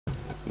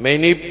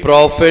Many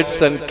prophets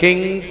and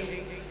kings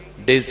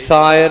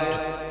desired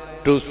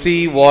to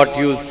see what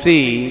you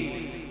see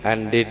and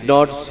did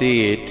not see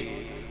it,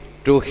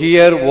 to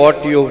hear what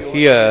you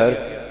hear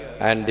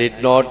and did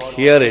not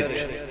hear it.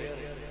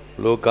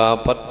 லூக்கா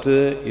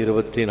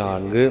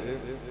 10:24.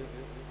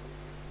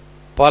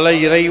 பல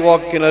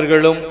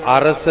இறைவாக்கினர்களும்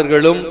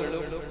அரசர்களும்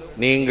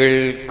நீங்கள்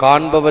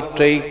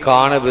காண்பவற்றை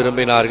காண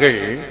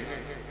விரும்பினார்கள்,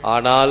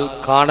 ஆனால்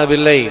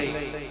காணவில்லை.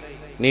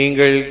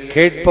 நீங்கள்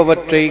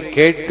கேட்பவற்றை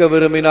கேட்க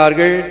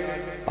விரும்பினார்கள்,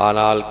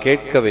 ஆனால்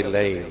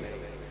கேட்கவில்லை.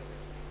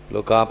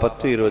 லூக்கா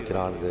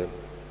 10:24.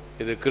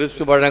 இது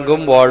கிறிஸ்து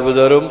வழங்கும் வாழ்வு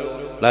தரும்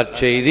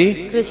நற்செய்தி.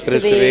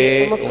 கிறிஸ்துவே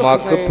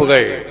உமக்கு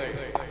புகழ்.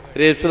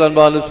 இயேசுவில்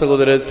அன்பார்ந்த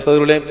சகோதர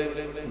சகோதரர்களே,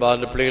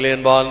 அன்பார்ந்த பிள்ளைகளே,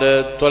 அன்பார்ந்த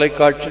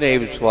தொலைக்காட்சி நேய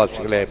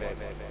விசுவாசிகளே,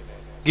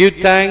 give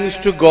thanks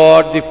to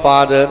God the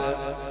Father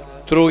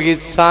through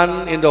His Son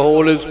in the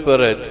Holy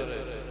Spirit,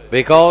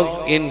 because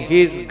in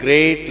His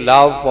great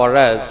love for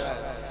us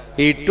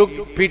He took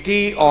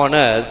pity on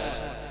us,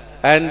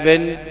 and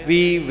when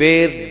we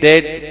were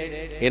dead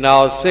in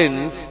our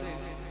sins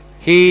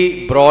He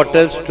brought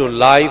us to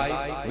life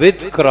with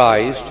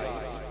Christ,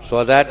 so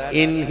that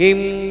in Him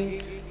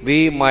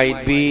we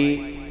might be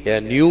a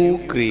new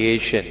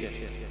creation.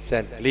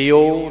 Saint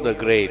Leo the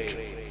Great.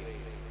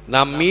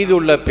 நம்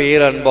மீதுள்ள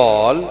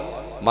பேரன்பால்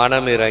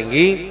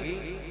மனமிறங்கி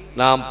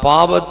நாம்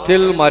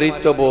பாவத்தில்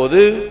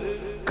மரித்தபோது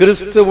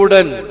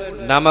கிறிஸ்துவுடன்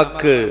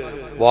நமக்கு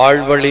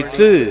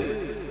வாழ்வளித்து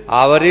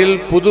அவரில்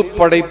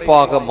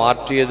புதுப்படைப்பாக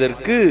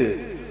மாற்றியதற்கு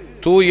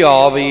தூய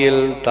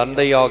ஆவியில்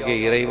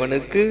தந்தையாகிய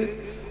இறைவனுக்கு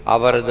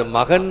அவரது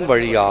மகன்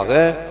வழியாக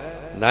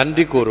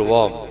நன்றி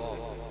கூறுவோம்.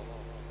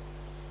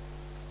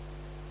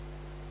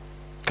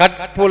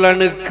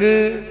 கற்புலனுக்கு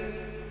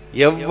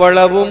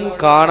எவ்வளவும்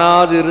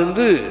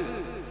காணாதிருந்து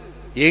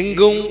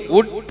எங்கும்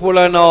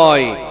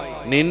உட்புலனாய்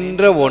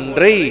நின்ற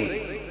ஒன்றை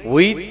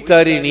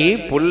உய்தறினி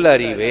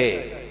புல்லறிவே.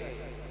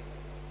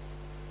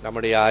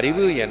 நம்முடைய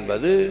அறிவு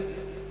என்பது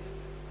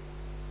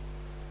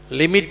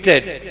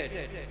லிமிட்டெட்,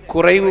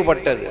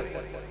 குறைவுபட்டது.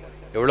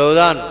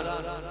 எவ்வளவுதான்.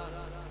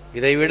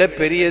 இதைவிட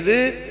பெரியது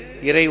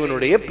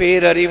இறைவனுடைய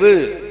பேரறிவு.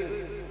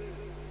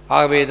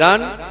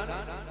 ஆகவேதான்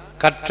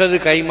கற்றது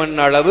கைமண்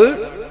அளவு,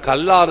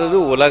 கல்லாதது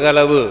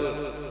உலகளவு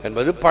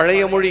என்பது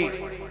பழைய மொழி.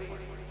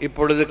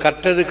 இப்பொழுது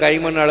கற்றது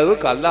கைமண் அளவு,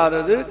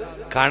 கல்லாதது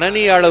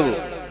கணனி அளவு.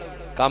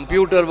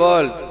 கம்ப்யூட்டர்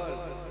வேர்ல்ட்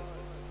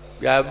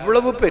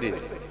எவ்வளவு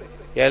பெரியது.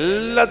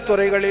 எல்லா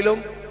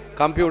துறைகளிலும்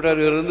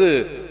கம்ப்யூட்டர் இருந்து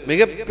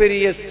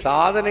மிகப்பெரிய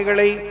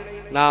சாதனைகளை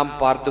நாம்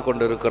பார்த்து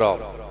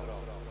கொண்டிருக்கிறோம்.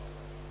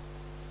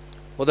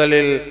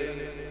 முதலில்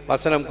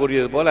வசனம்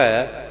கூறியது போல,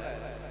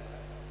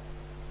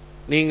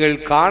 நீங்கள்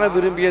காண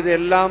விரும்பியது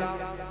எல்லாம்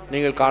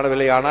நீங்கள்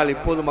காணவில்லை, ஆனால்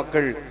இப்போது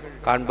மக்கள்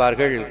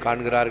காண்பார்கள்,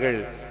 காண்கிறார்கள்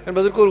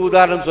என்பதற்கு ஒரு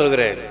உதாரணம்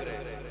சொல்கிறேன்.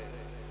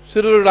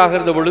 சிறுவர்களாக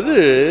இருந்த பொழுது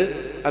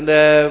அந்த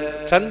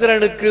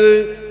சந்திரனுக்கு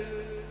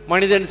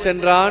மனிதன்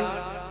சென்றான்.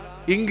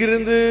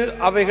 இங்கிருந்து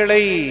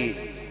அவைகளை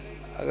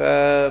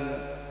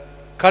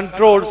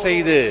கண்ட்ரோல்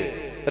செய்து,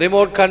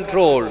 ரிமோட்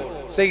கண்ட்ரோல்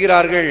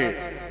செய்கிறார்கள்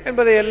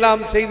என்பதை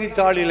எல்லாம்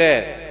செய்தித்தாளில்,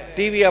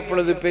 டிவி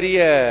அப்பொழுது பெரிய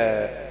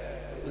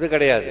இது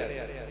கிடையாது,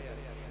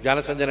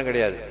 ஜனசஞ்சனம்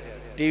கிடையாது,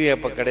 டிவி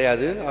அப்போ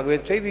கிடையாது. ஆகவே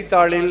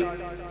செய்தித்தாளில்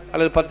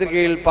அல்லது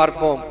பத்திரிகையில்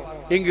பார்ப்போம்.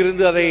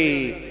 இங்கிருந்து அதை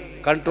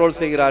கண்ட்ரோல்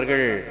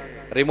செய்கிறார்கள்,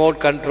 ரிமோட்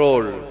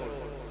கண்ட்ரோல்.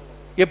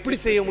 எப்படி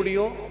செய்ய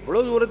முடியும்?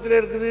 அவ்வளோ தூரத்தில்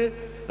இருக்குது,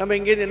 நம்ம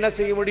இங்கேருந்து என்ன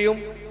செய்ய முடியும்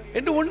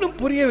என்று ஒன்றும்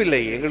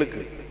புரியவில்லை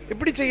எங்களுக்கு.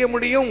 எப்படி செய்ய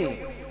முடியும்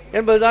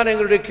என்பதுதான்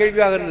எங்களுடைய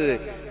கேள்வியாக இருந்தது.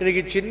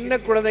 இன்னைக்கு சின்ன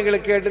குழந்தைகளை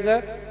கேட்டுங்க,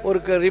 ஒரு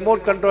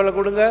ரிமோட் கண்ட்ரோலை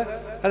கொடுங்க,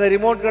 அந்த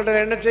ரிமோட்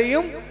கண்ட்ரோல் என்ன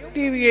செய்யும்?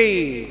 டிவியை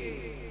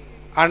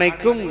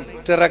அணைக்கும்,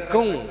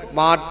 திறக்கும்,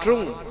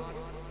 மாற்றும்,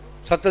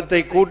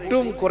 சத்தத்தை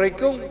கூட்டும்,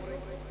 குறைக்கும்.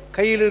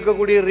 கையில்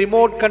இருக்கக்கூடிய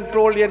ரிமோட்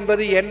கண்ட்ரோல்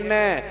என்பது என்ன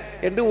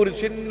என்று ஒரு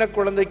சின்ன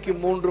குழந்தைக்கு,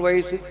 3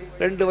 வயசு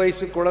 2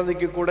 வயசு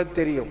குழந்தைக்கு கூட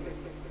தெரியும்.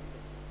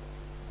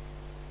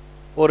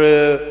 ஒரு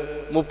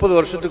 30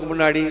 வருஷத்துக்கு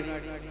முன்னாடி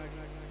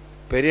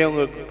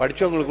பெரியவங்க,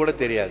 படித்தவங்களுக்கு கூட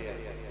தெரியாது.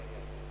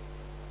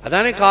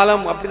 அதானே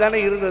காலம், அப்படித்தானே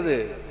இருந்தது.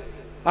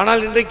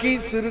 ஆனால் இன்றைக்கு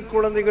சிறு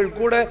குழந்தைகள்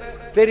கூட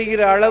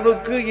தெரிகிற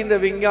அளவுக்கு இந்த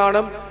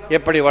விஞ்ஞானம்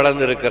எப்படி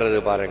வளர்ந்திருக்கிறது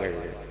பாருங்கள்.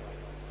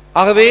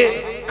 ஆகவே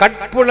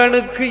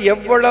கற்புலனுக்கு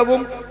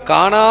எவ்வளவும்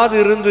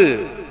காணாதிருந்து,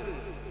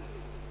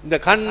 இந்த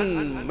கண்,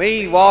 மெய்,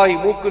 வாய்,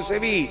 மூக்கு,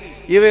 செவி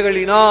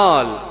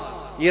இவைகளினால்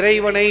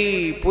இறைவனை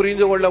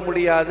புரிந்து கொள்ள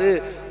முடியாது,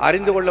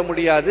 அறிந்து கொள்ள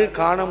முடியாது,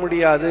 காண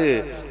முடியாது.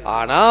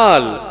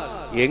 ஆனால்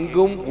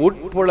எங்கும்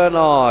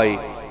உட்புலனாய்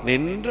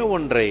நின்ற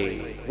ஒன்றை,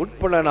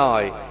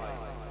 உட்புலனாய்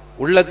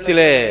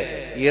உள்ளத்திலே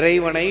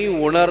இறைவனை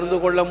உணர்ந்து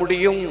கொள்ள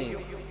முடியும்,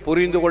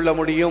 புரிந்து கொள்ள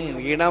முடியும்,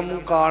 இனம்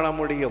காண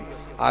முடியும்.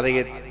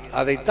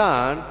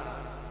 அதைத்தான்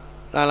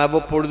நான்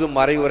அவ்வப்பொழுது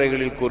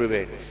மறைவுரைகளில்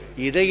கூறுவேன்.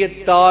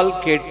 இதயத்தால்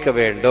கேட்க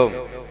வேண்டும்.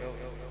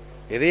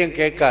 இதயம்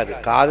கேட்காது,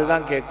 காது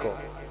தான் கேட்கும்.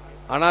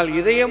 ஆனால்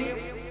இதயம்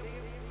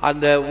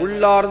அந்த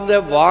உள்ளார்ந்த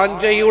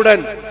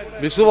வாஞ்சையுடன்,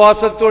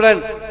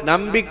 விசுவாசத்துடன்,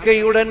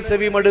 நம்பிக்கையுடன்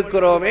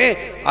செவிமடுக்கிறோமே,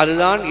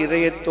 அதுதான்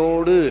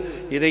இதயத்தோடு,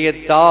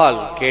 இதயத்தால்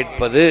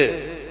கேட்பது.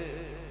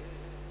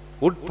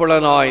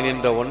 உட்புலனாய்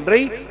நின்ற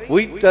ஒன்றை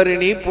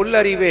உய்தருணி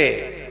புல்லறிவே.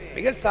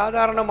 மிக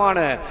சாதாரணமான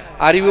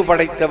அறிவு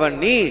படைத்தவன்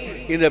நீ,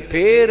 இந்த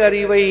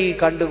பேரறிவை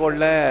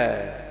கண்டுகொள்ள.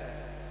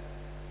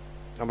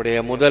 நம்முடைய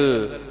முதல்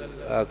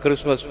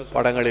கிறிஸ்துமஸ்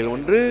படங்களில்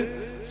ஒன்று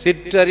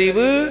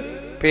சிற்றறிவு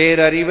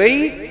பேரறிவை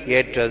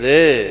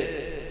ஏற்றது.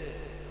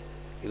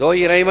 இதோ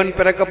இறைவன்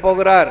பிறக்கப்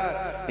போகிறார்,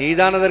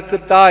 நீதான் அதற்கு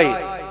தாய்,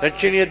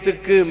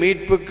 ரட்சணியத்துக்கு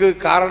மீட்புக்கு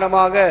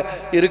காரணமாக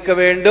இருக்க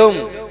வேண்டும்.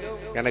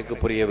 எனக்கு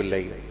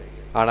புரியவில்லை,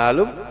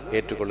 ஆனாலும்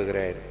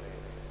ஏற்றுக்கொள்கிறேன்.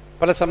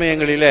 பல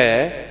சமயங்களில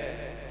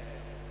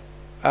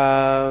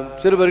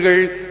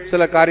சிறுவர்கள்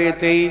சில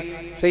காரியத்தை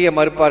செய்ய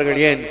மறுப்பார்கள்.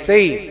 ஏன்?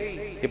 செய்,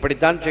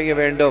 இப்படித்தான் செய்ய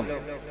வேண்டும்,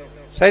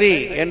 சரி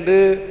என்று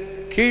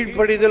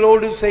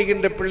கீழ்ப்படிதலோடு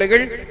செய்கின்ற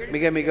பிள்ளைகள்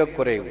மிக மிக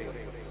குறைவு.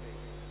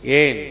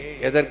 ஏன்,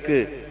 எதற்கு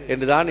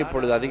என்றுதான்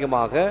இப்பொழுது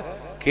அதிகமாக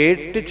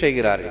கேட்டு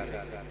செய்கிறார்கள்.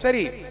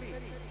 சரி,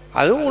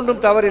 அதுவும்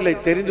ஒன்றும் தவறில்லை,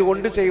 தெரிந்து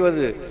கொண்டு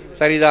செய்வது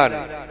சரிதான்.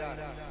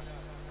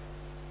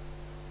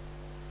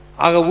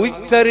 ஆக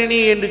உய்தருணி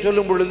என்று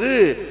சொல்லும் பொழுது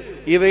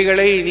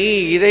இவைகளை நீ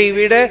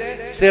இதைவிட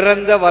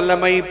சிறந்த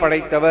வல்லமை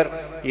படைத்தவர்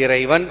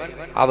இறைவன்,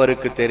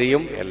 அவருக்கு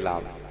தெரியும்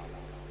எல்லாம்.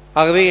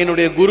 ஆகவே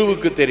என்னுடைய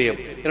குருவுக்கு தெரியும்,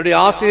 என்னுடைய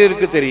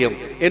ஆசிரியருக்கு தெரியும்,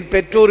 என்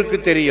பெற்றோருக்கு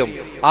தெரியும்,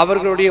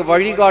 அவர்களுடைய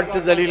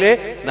வழிகாட்டுதலிலே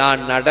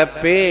நான்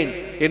நடப்பேன்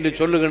என்று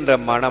சொல்லுகின்ற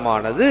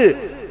மனமானது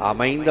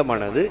அமைந்த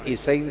மனது,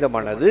 இசைந்த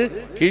மனது,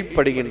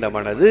 கீழ்ப்படுகின்ற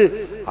மனது.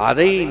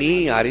 அதை நீ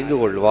அறிந்து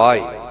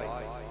கொள்வாய்.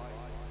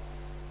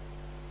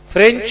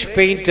 French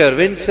painter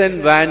Vincent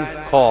van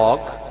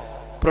Gogh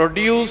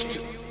produced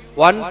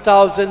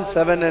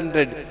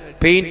 1,700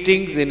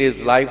 paintings in his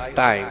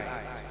lifetime.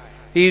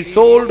 He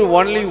sold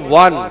only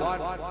one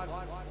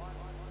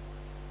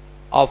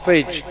of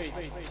which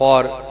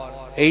for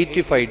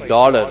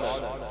 $85.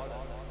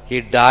 He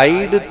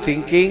died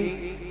thinking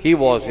he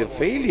was a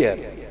failure.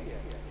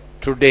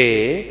 Today,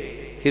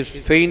 his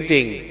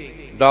painting,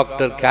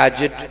 Dr.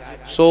 Gadget,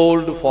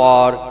 sold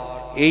for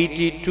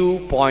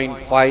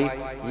 $82.5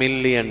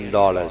 million.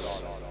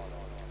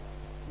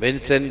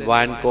 Vincent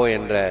Van Gogh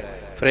என்ற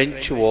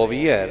French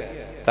ஓவியர்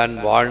தன்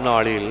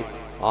வாழ்நாளில்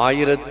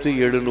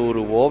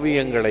 1700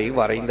 ஓவியங்களை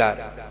வரைந்தார்.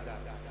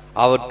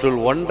 அவற்றுள்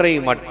ஒன்றை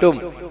மட்டும்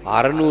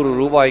 600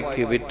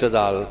 ரூபாய்க்கு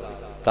விற்றதால்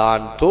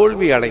தான்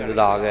தோல்வி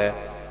அடைந்ததாக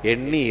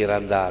எண்ணி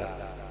இறந்தார்.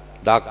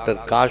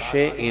 டாக்டர்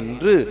காஷே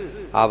இன்று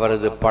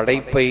அவரது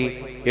படைப்பை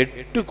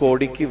 8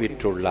 கோடிக்கு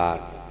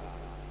விற்றுள்ளார்.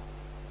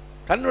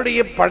 தன்னுடைய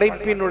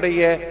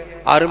படைப்பினுடைய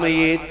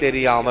அருமையே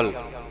தெரியாமல்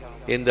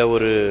இந்த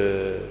ஒரு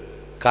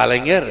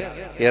கலைஞர்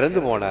இறந்து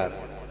போனார்.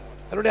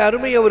 அதனுடைய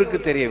அருமை அவருக்கு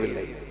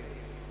தெரியவில்லை.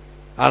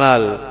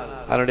 ஆனால்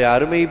அதனுடைய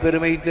அருமை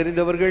பெருமை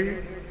தெரிந்தவர்கள்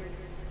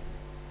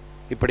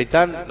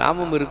இப்படித்தான்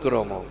நாமும்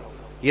இருக்கிறோமோ?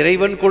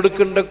 இறைவன்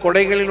கொடுக்கின்ற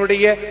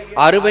கொடைகளினுடைய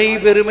அருமை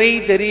பெருமை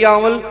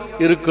தெரியாமல்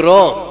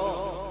இருக்கிறோம்.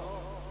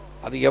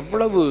 அது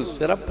எவ்வளவு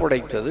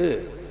சிறப்புடைத்தது,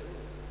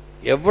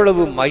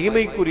 எவ்வளவு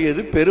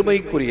மகிமைக்குரியது,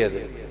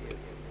 பெருமைக்குரியது.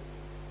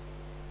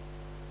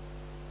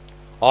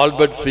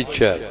 ஆல்பர்ட்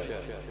ஸ்விட்சர்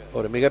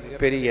ஒரு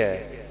மிகப்பெரிய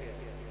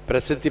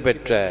பிரசித்தி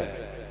பெற்ற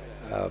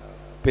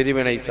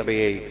பிரிவினை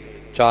சபையை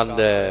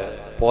சார்ந்த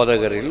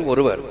போதகரில்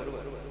ஒருவர்.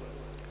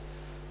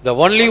 The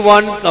only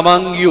ones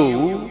among you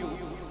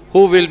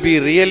who will be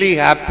really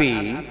happy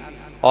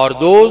are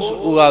those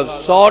who have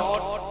sought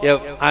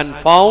and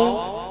found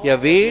a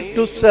way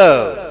to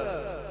serve.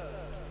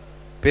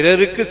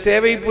 பிறருக்கு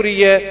சேவை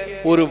புரிய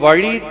ஒரு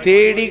வழி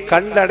தேடி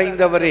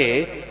கண்டடைந்தவரே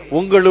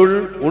உங்களுள்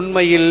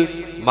உண்மையில்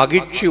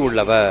மகிழ்ச்சி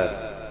உள்ளவர்.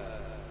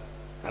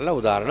 நல்ல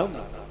உதாரணம்.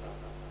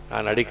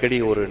 நான் அடிக்கடி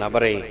ஒரு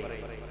நபரை,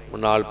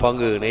 முன்னாள்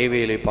பங்கு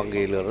நெய்வேலி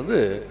பங்கிலிருந்து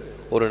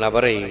ஒரு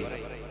நபரை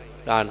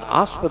நான்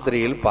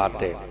ஆஸ்பத்திரியில்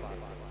பார்த்தேன்.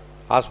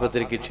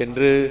 ஆஸ்பத்திரிக்கு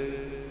சென்று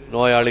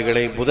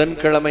நோயாளிகளை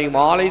புதன்கிழமை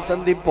மாலை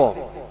சந்திப்போம்.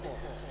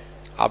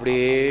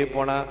 அப்படியே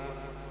போனால்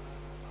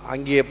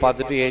அங்கேயே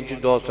பார்த்துட்டு ஏஞ்சி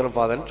தோசரம்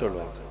ஃபாதர்ன்னு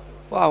சொல்லுவாங்க.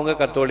 அவங்க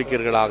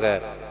கத்தோலிக்கர்களாக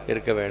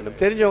இருக்க வேண்டும்.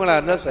 தெரிஞ்சவங்களா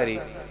இருந்தால் சரி,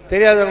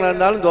 தெரியாதவங்களா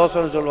இருந்தாலும்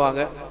தோசைன்னு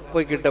சொல்லுவாங்க.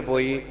 போய் கிட்ட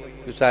போய்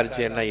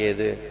விசாரித்து என்ன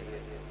ஏது,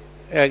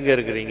 எங்கே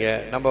இருக்கிறீங்க,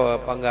 நம்ம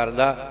பங்காக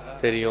இருந்தால்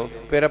தெரியும்.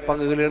 பிற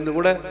பங்குகளிலிருந்து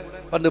கூட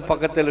வந்து,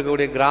 பக்கத்தில்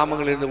இருக்கக்கூடிய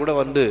கிராமங்களிலிருந்து கூட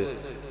வந்து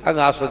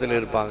அங்கே ஆஸ்பத்திரியில்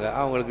இருப்பாங்க.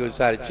 அவங்களுக்கு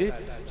விசாரித்து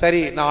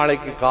சரி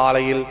நாளைக்கு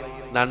காலையில்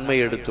நன்மை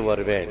எடுத்து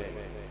வருவேன்.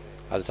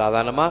 அது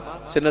சாதாரணமாக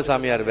சின்ன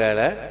சாமியார்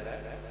வேலை.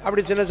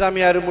 அப்படி சின்ன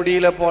சாமியார்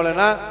முடியல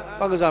போலன்னா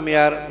பங்கு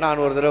சாமியார்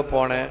நான் ஒரு தடவை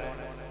போனேன்.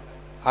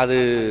 அது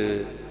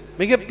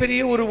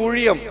மிகப்பெரிய ஒரு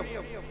ஊழியம்.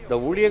 இந்த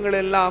ஊழியங்கள்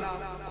எல்லாம்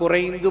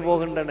குறைந்து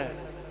போகின்றன.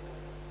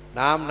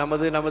 நாம்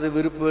நமது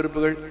விருப்பு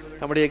வெறுப்புகள்,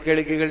 நம்முடைய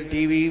கேளிக்கைகள்,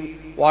 டிவி,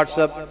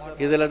 வாட்ஸ்அப்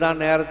இதில்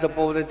தான் நேரத்தை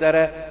போவதை தர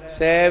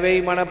சேவை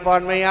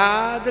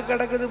மனப்பான்மையாது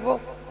கிடக்குது. போ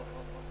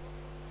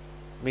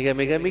மிக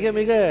மிக மிக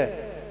மிக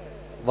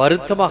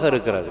வருத்தமாக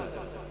இருக்கிறது.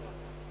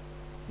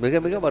 மிக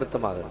மிக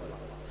வருத்தமாக இருக்கு.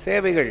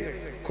 சேவைகள்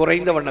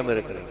குறைந்த வண்ணம்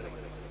இருக்கிறது.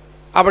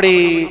 அப்படி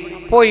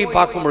போய்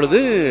பார்க்கும்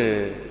பொழுது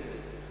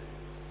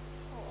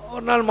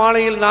ஒரு நாள்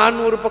மாலையில்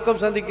நான் ஒரு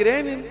பக்கம்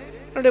சந்திக்கிறேன்.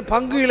 என்னுடைய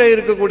பங்குல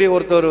இருக்கக்கூடிய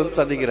ஒருத்தர் வந்து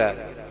சந்திக்கிறார்.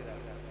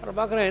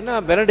 பார்க்குறேன், என்ன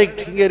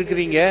பெனடிக்ட் இங்கே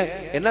இருக்கிறீங்க,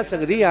 என்ன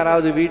சங்கதி,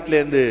 யாராவது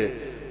வீட்டிலேருந்து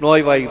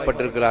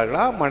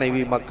நோய்வாய்ப்பட்டிருக்கிறார்களா?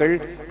 மனைவி, மக்கள்,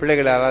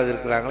 பிள்ளைகள் யாராவது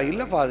இருக்கிறாங்களா?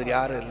 இல்லை ஃபாதர்,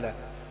 யாரும் இல்லை.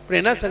 இப்படி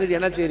என்ன சகதி,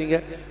 என்ன செய்றீங்க?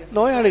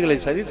 நோயாளிகளை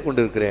சந்தித்து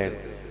கொண்டிருக்கிறேன்.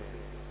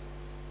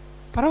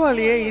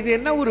 பரவாயில்லையே, இது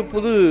என்ன ஒரு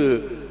புது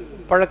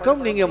பழக்கம்?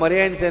 நீங்க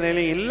மரியாயின்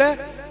சேனையிலும் இல்லை,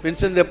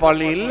 வின்சென்ட்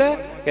பால்லையும் இல்லை,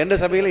 எந்த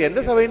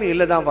சபையிலும்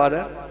இல்லை தான்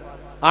ஃபாதர்.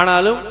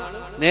 ஆனாலும்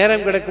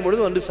நேரம் கிடைக்கும்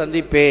பொழுது வந்து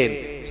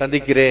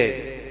சந்திக்கிறேன்.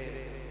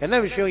 என்ன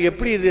விஷயம்,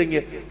 எப்படி இது இங்க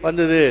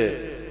வந்தது?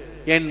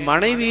 என்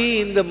மனைவி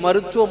இந்த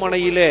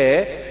மருத்துவமனையிலே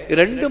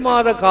 2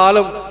 மாத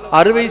காலம்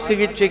அறுவை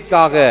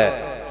சிகிச்சைக்காக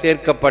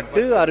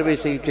சேர்க்கப்பட்டு, அறுவை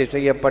சிகிச்சை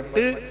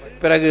செய்யப்பட்டு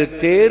பிறகு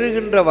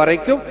தேறுகின்ற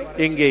வரைக்கும்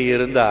இங்கே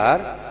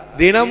இருந்தார்.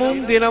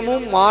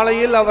 தினமும்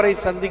மாலையில் அவரை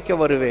சந்திக்க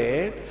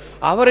வருவேன்.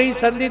 அவரை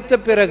சந்தித்த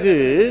பிறகு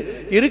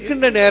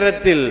இருக்கின்ற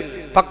நேரத்தில்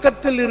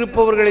பக்கத்தில்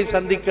இருப்பவர்களை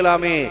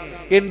சந்திக்கலாமே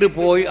என்று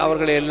போய்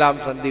அவர்களை எல்லாம்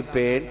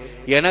சந்திப்பேன்.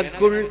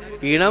 எனக்குள்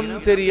இனம்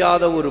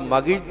தெரியாத ஒரு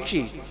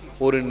மகிழ்ச்சி,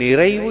 ஒரு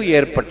நிறைவு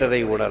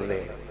ஏற்பட்டதை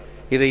உணர்ந்தேன்.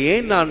 இதை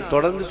ஏன் நான்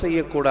தொடர்ந்து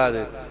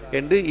செய்யக்கூடாது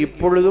என்று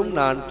இப்பொழுதும்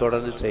நான்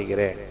தொடர்ந்து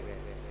செய்கிறேன்.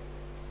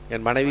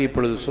 என் மனைவி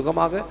இப்பொழுது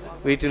சுகமாக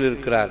வீட்டில்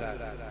இருக்கிறார்,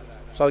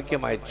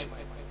 சௌக்கியமாயிடுச்சு.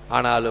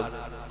 ஆனாலும்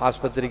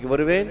ஆஸ்பத்திரிக்கு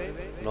வருவேன்,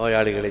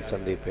 நோயாளிகளை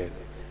சந்திப்பேன்.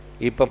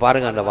 இப்ப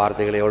பாருங்க அந்த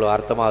வார்த்தைகள் எவ்வளவு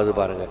அர்த்தமாகுது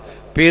பாருங்க.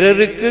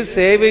 பிறருக்கு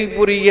சேவை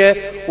புரிய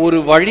ஒரு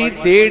வழி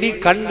தேடி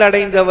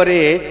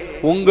கண்டடைந்தவரே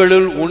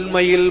உங்களுள்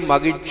உண்மையில்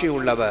மகிழ்ச்சி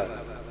உள்ளவர்.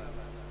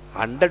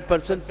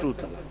 100%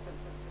 ட்ரூத்.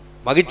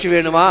 மகிழ்ச்சி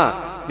வேணுமா,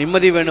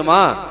 நிம்மதி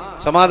வேணுமா,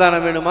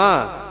 சமாதானம் வேணுமா?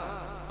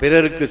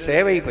 பிறருக்கு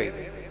சேவை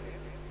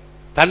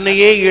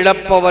தன்னையே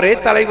இழப்பவரே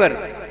தலைவர்.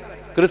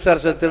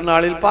 கிறிஸ்தரச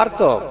திருநாளில்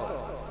பார்த்தோம்.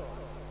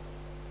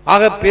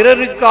 ஆக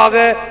பிறருக்காக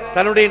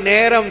தன்னுடைய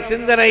நேரம்,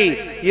 சிந்தனை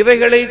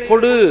இவைகளை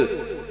கொடு,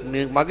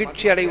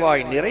 மகிழ்ச்சி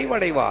அடைவாய்,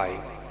 நிறைவடைவாய்.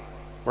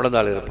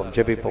 முழந்தால் இருப்போம்,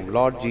 ஜெபிப்போம்.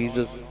 Lord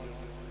Jesus,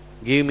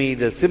 give me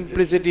the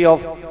simplicity of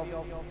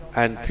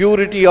and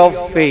purity of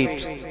faith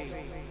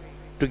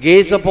to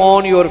gaze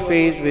upon your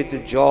face with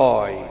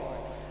joy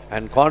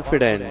and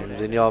confidence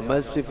in your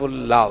merciful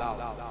love.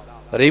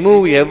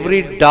 Remove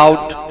every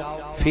doubt,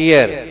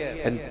 fear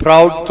and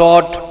proud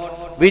thought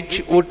which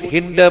would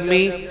hinder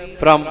me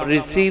from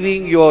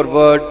receiving your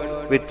word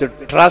with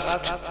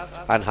trust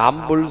and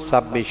humble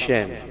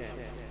submission.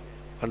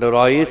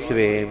 ஆண்டவராகிய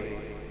இயேசுவே,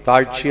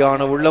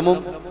 தாழ்ச்சியான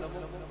உள்ளமும்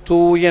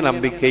தூய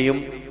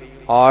நம்பிக்கையும்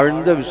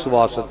ஆழ்ந்த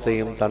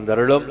விசுவாசத்தையும்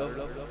தந்தருளும்.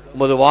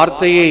 உமது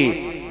வார்த்தையை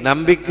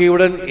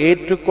நம்பிக்கையுடன்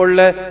ஏற்றுக்கொள்ள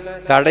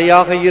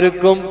தடையாக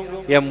இருக்கும்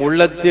எம்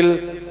உள்ளத்தில்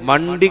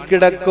மண்டி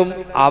கிடக்கும்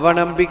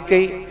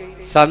அவநம்பிக்கை,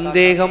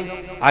 சந்தேகம்,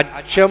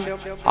 அச்சம்,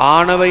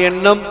 ஆணவ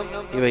எண்ணம்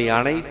இவை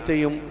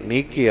அனைத்தையும்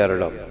நீக்கி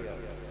அருளும்.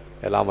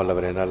 எல்லாம்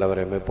வல்லவரே,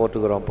 நல்லவரே,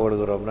 போற்றுகிறோம்,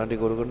 போடுகிறோம், நன்றி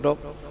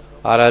கூறுகின்றோம்,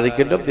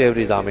 ஆராதிக்கின்றோம்.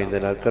 தேவரி தாமே இந்த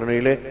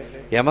நற்கருணையிலே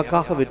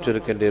எமக்காக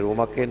விற்றிருக்கின்றீர்.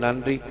 உமக்கே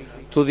நன்றி,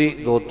 துதி,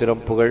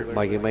 தோத்திரம், புகழ்,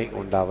 மகிமை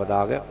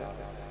உண்டாவதாக.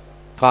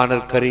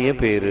 காணற்கரிய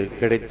பேறு,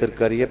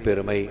 கிடைத்திற்கரிய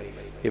பெருமை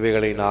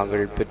இவைகளை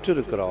நாங்கள்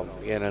பெற்றிருக்கிறோம்.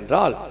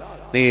 ஏனென்றால்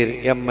நீர்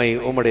எம்மை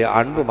உம்முடைய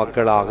அன்பு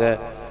மக்களாக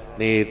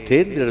நீர்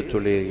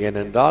தேர்ந்தெடுத்துள்ளீர்.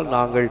 ஏனென்றால்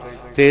நாங்கள்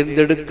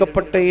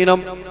தேர்ந்தெடுக்கப்பட்ட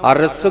இனம்,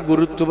 அரச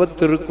குருத்துவ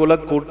திருக்குல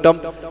கூட்டம்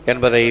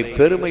என்பதை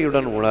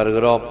பெருமையுடன்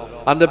உணர்கிறோம்.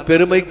 அந்த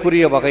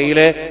பெருமைக்குரிய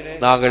வகையிலே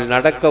நாங்கள்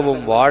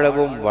நடக்கவும்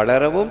வாழவும்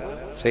வளரவும்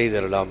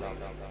செய்திடலாம்.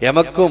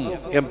 எமக்கும்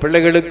என்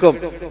பிள்ளைகளுக்கும்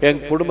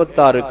என்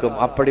குடும்பத்தாருக்கும்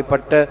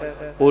அப்படிப்பட்ட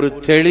ஒரு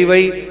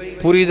தெளிவை,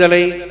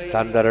 புரிதலை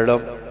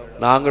தந்தருளும்.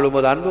 நாங்கள்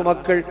உமது அன்பு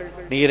மக்கள்,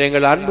 நீர்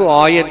எங்கள் அன்பு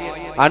ஆயன்,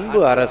 அன்பு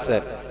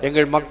அரசர்.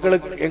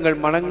 எங்கள்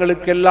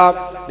மனங்களுக்கெல்லாம்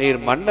நீர்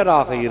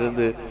மன்னராக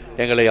இருந்து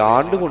எங்களை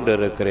ஆண்டு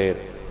கொண்டிருக்கிறீர்.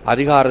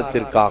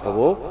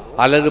 அதிகாரத்திற்காகவோ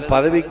அல்லது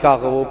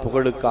பதவிக்காகவோ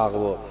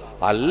புகழுக்காகவோ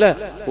அல்ல,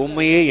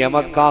 உண்மையே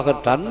எமக்காக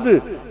தந்து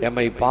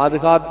எம்மை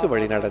பாதுகாத்து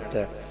வழிநடத்த,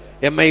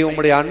 எம்மை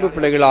உம்முடைய அன்பு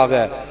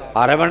பிள்ளைகளாக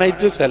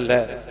அரவணைத்து செல்ல,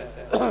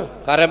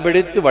 கரம்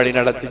பிடித்து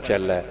வழிநடத்தி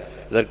செல்ல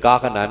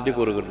இதற்காக நன்றி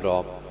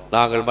கூறுகின்றோம்.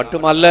 நாங்கள்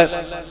மட்டுமல்ல,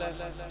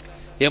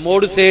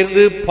 எம்மோடு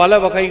சேர்ந்து பல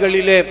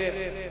வகைகளிலே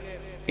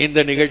இந்த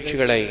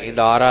நிகழ்ச்சிகளை,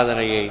 இந்த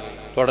ஆராதனையை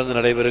தொடர்ந்து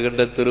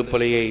நடைபெறுகின்ற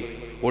திருப்பலியை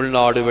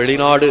உள்நாடு,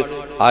 வெளிநாடு,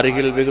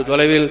 அருகில், வெகு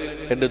தொலைவில்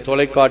என்று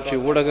தொலைக்காட்சி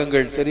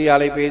ஊடகங்கள், சிறிய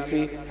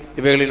அலைபேசி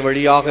இவைகளின்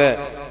வழியாக,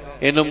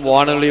 இன்னும்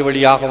வானொலி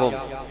வழியாகவும்,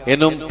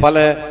 இன்னும் பல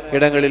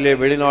இடங்களிலே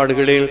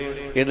வெளிநாடுகளில்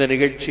இந்த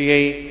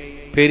நிகழ்ச்சியை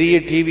பெரிய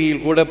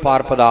டிவியில் கூட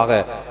பார்ப்பதாக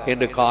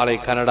இன்று காலை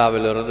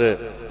கனடாவில் இருந்து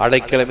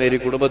அடைக்கலமேறி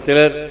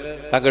குடும்பத்தினர்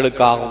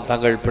தங்களுக்காகவும்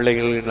தங்கள்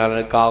பிள்ளைகளின்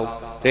நலனுக்காகவும்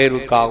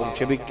தேர்வுக்காகவும்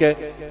செபிக்க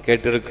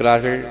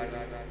கேட்டிருக்கிறார்கள்.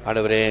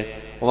 ஆண்டவரே,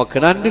 உமக்கு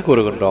நன்றி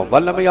கூறுகின்றோம்.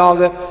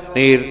 வல்லமையாக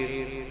நீர்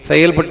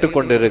செயல்பட்டு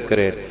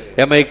கொண்டிருக்கிறேன்,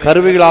 எம்மை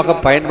கருவிகளாக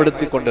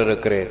பயன்படுத்தி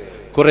கொண்டிருக்கிறேன்.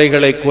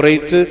 குறைகளை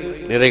குறைத்து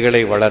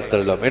நிறைகளை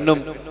வளர்த்தெழும்.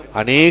 இன்னும்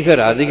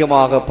அநேகர்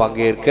அதிகமாக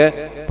பங்கேற்க,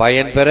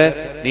 பயன்பெற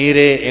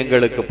நீரே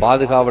எங்களுக்கு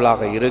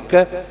பாதுகாவலாக இருக்க,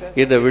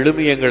 இந்த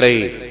விழுமியங்களை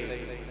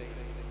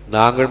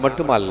நாங்கள்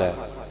மட்டுமல்ல,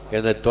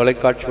 இந்த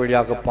தொலைக்காட்சி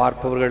வழியாக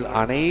பார்ப்பவர்கள்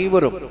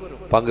அனைவரும்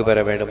பங்கு பெற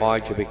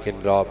வேண்டுமாய்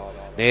ஜெபிக்கின்றோம்.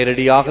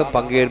 நேரடியாக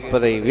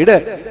பங்கேற்பதை விட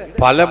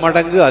பல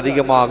மடங்கு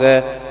அதிகமாக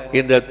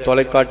இந்த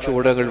தொலைக்காட்சி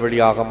ஊடகங்கள்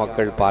வழியாக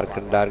மக்கள்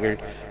பார்க்கின்றார்கள்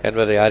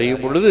என்பதை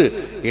அறியும் பொழுது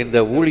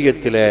இந்த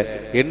ஊழியத்தில்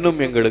இன்னும்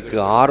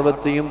எங்களுக்கு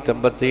ஆர்வத்தையும்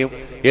தெம்பத்தையும்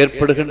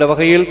ஏற்படுகின்ற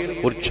வகையில்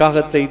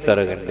உற்சாகத்தை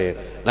தருகின்றேன்.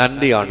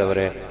 நன்றி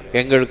ஆண்டவரே.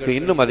 எங்களுக்கு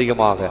இன்னும்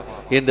அதிகமாக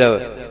இந்த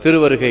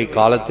திருவருகை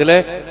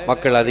காலத்தில்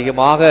மக்கள்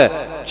அதிகமாக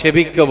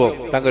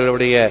செபிக்கவும்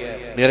தங்களுடைய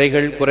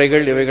நிறைகள்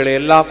குறைகள் இவைகளை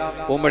எல்லாம்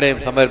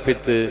உம்மிடம்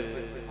சமர்ப்பித்து,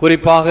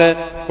 குறிப்பாக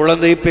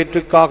குழந்தை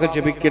பெற்றுக்காக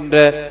ஜெபிக்கின்ற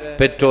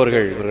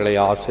பெற்றோர்கள் இவர்களை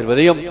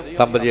ஆசீர்வதியும்,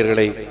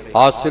 தம்பதியர்களை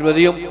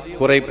ஆசீர்வதியும்,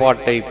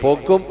 குறைபாட்டை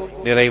போக்கும்,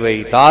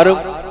 நிறைவை தாரும்,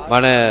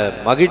 மன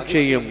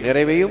மகிழ்ச்சியையும்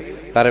நிறைவையும்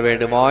தர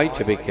வேண்டுமாய்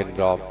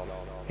ஜெபிக்கின்றோம்.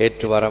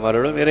 ஏற்று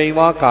வரமருளும்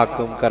இறைவா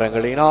காக்கும்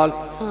கரங்களினால்.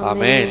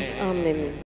 ஆமென்.